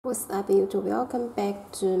What's up YouTube? Welcome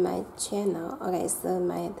back to my channel. Okay, so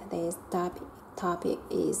my today's topic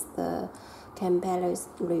is the comparison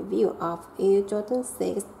review of Air Jordan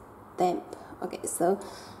 6 DMP. Okay, so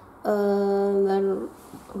the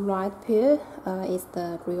right pair is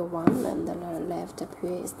the real one and the left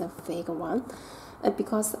pair is the fake one.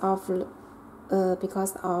 Because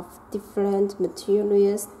of different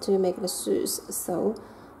materials to make the shoes, so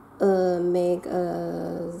make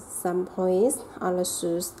some points on the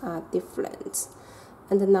shoes are different.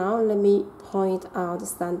 And now let me point out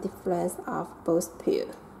some difference of both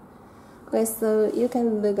pairs. Okay, so you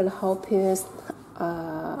can look at the whole pairs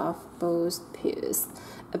of both pairs.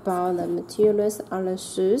 About the materials on the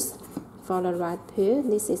shoes, for the right pair,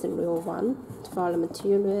 this is the real one. For the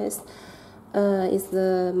materials, is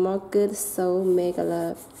the more good, so make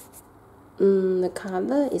the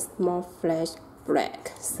color is more flash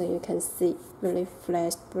black, so you can see very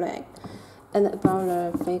flash black. And about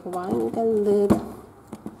the fake one, you can look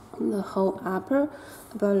the whole upper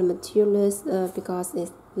about the materials because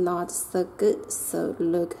it's not so good, so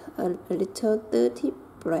look a little dirty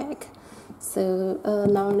black. So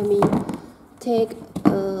now let me take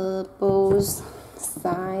both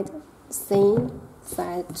same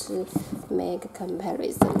side to make a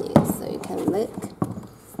comparison. So you can look.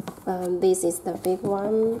 This is the fake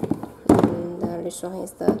one. This one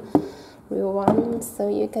is the real one, so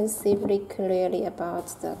you can see very clearly about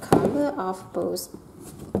the color of both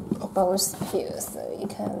pairs. So you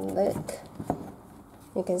can look,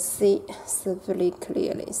 you can see so very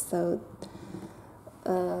clearly. So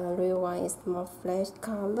real one is more flash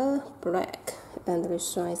color black, and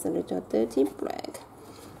this one is a little dirty black.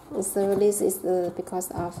 So this is because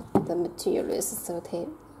of the materials, so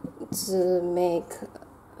to make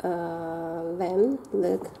them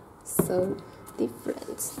look so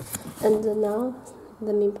different. And now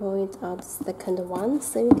let me point out the second one,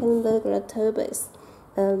 so you can look at the turbos.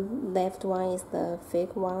 Left one is the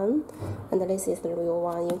fake one and this is the real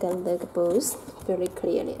one. You can look both very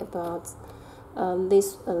clearly about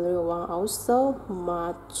this real one also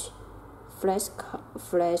much flash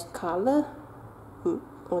color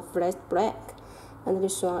or flash black, and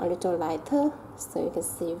this one a little lighter, so you can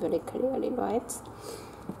see very clearly, right?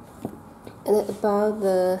 And about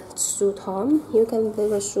the shoe tone, you can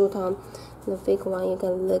look at shoe tone. The fake one, you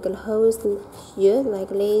can look at the holes here like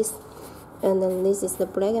this, and then this is the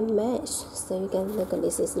black mesh, so you can look at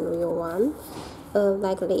this is the real one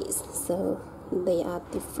like this, so they are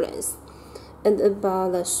different. And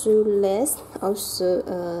about the shoelace, also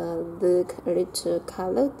look a little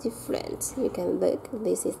color different. You can look,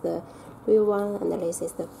 this is the real one and this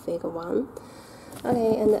is the fake one.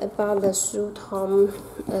 Okay, and about the shoe tone,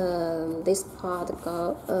 this part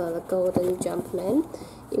the golden Jumpman,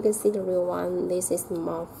 you can see the real one, this is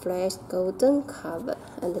more flash golden color,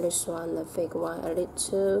 and this one, the fake one, a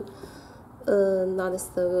little not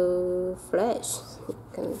so flash, you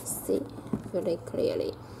can see very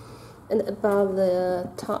clearly. And about the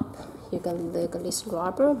top, you can look at this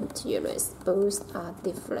rubber materials, both are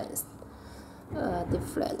different.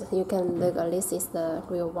 You can look at this is the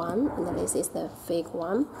real one and this is the fake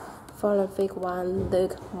one. For the fake one,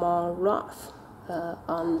 look more rough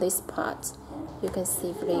on this part, you can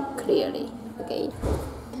see very clearly. Okay,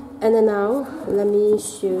 and now let me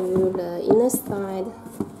show you the inner side.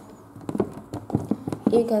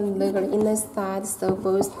 You can look at the inner side, so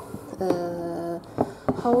both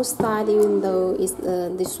whole side, even though is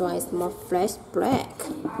this one is more flash black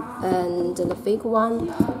and the fake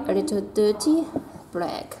one a little dirty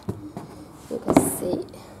black, you can see.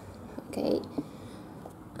 Okay,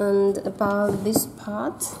 and about this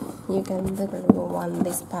part, you can look at the one,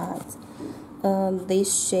 this part,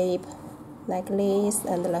 this shape like this,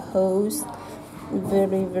 and the holes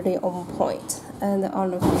very on point. And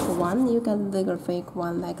on the fake one, you can look at the fake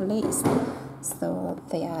one like this, so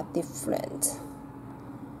they are different.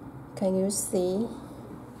 Can you see?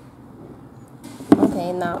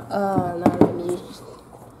 Okay, now let me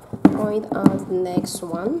point out the next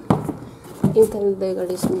one. You can look at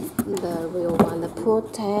this, the real one, the pull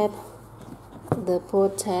tab. The pull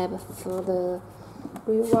tab for the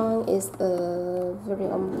real one is very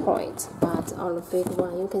on point, but on the fake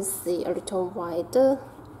one you can see a little wider.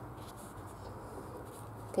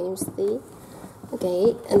 Can you see?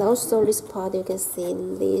 Okay, and also this part you can see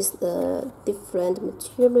these different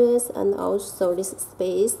materials, and also this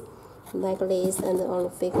space like this, and on the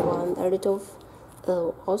fake one a little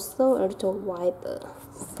also a little wider,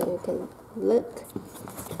 so you can look.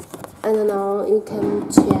 And now you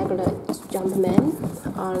can check the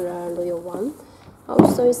Jumpman on the real one.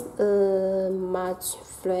 Also it's much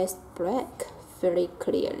flash black very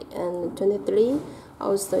clearly, and 23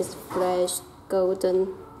 also it's fresh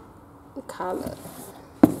golden color.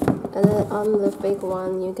 And then on the fake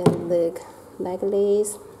one, you can look like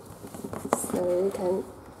this, so you can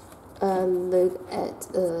look at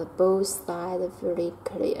both sides very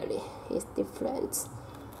clearly. It's different.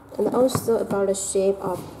 And also about the shape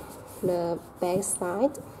of the back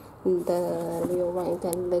side, the real one, you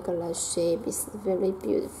can look at the shape is very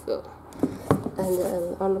beautiful.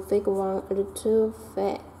 And on the fake one, a little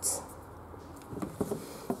fat.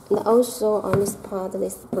 And also on this part,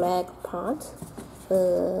 this black part,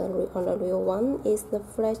 on the real one is the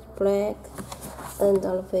fresh black, and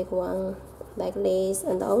on the fake one like this.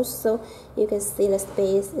 And also you can see the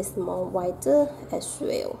space is more wider as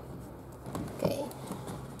well. Okay,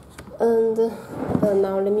 and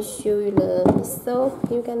now let me show you the missile.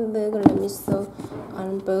 You can look at the missile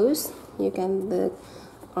on both. You can look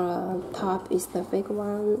top is the fake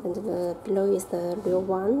one and the below is the real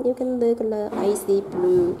one. You can look at the icy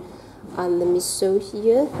blue on the missile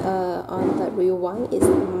here. On the real one is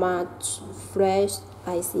much fresh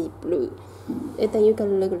icy blue. And then you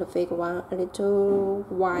can look at the fake one, a little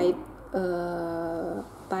white,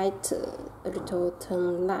 lighter, a little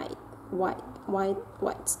turn light, white.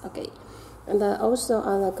 Okay, and also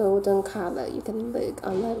on the golden color, you can look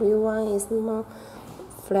on the real one is more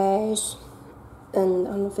fresh, and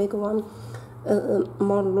on the fake one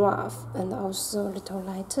more rough and also a little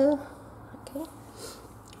lighter. Okay.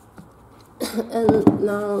 And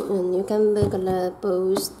now you can look at the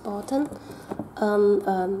both bottom.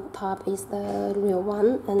 Top is the real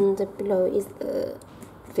one and the below is the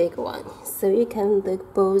fake one, so you can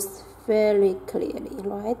look both very clearly,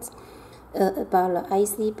 right? About the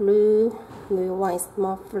icy blue, real one is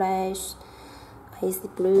more fresh, icy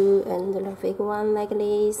blue, and the fake one like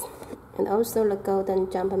this. And also the golden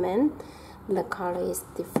Jumpman, the color is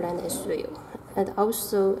different as well. And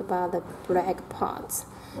also about the black parts,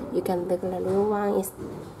 you can look at the real one is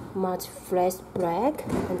much fresh black,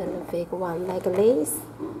 and the fake one like this,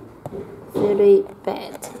 very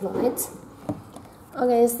bad, right?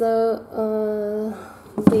 Okay, so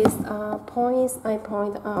these are points I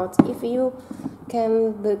point out. If you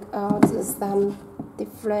can look out some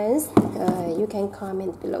difference, you can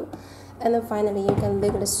comment below. And then finally, you can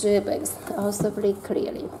look at the service also very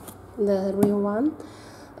clearly. The real one,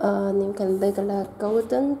 you can look at the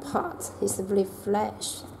golden part, it's very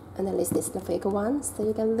fresh, and this is the fake one, so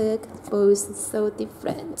you can look both so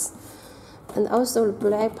different. And also the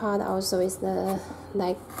black part also is the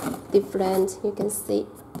like different. You can see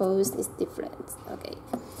both is different. Okay.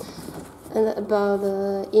 And about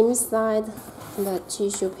the inside, the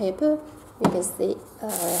tissue paper, you can see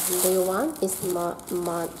the real one is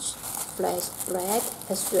much fresh black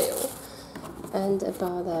as well. And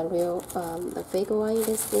about the real, the fake one, you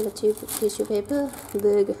can see the tissue paper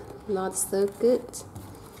look not so good.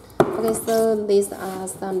 Okay, so these are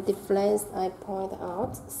some difference I point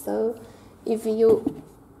out. So if you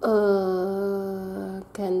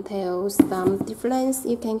can tell some difference,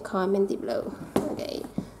 you can comment below. Okay,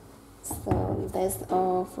 so that's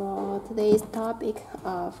all for today's topic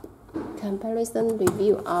of comparison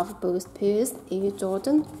review of both pairs, Air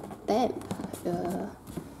Jordan, DMP.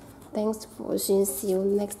 Thanks for watching. See you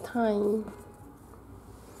next time.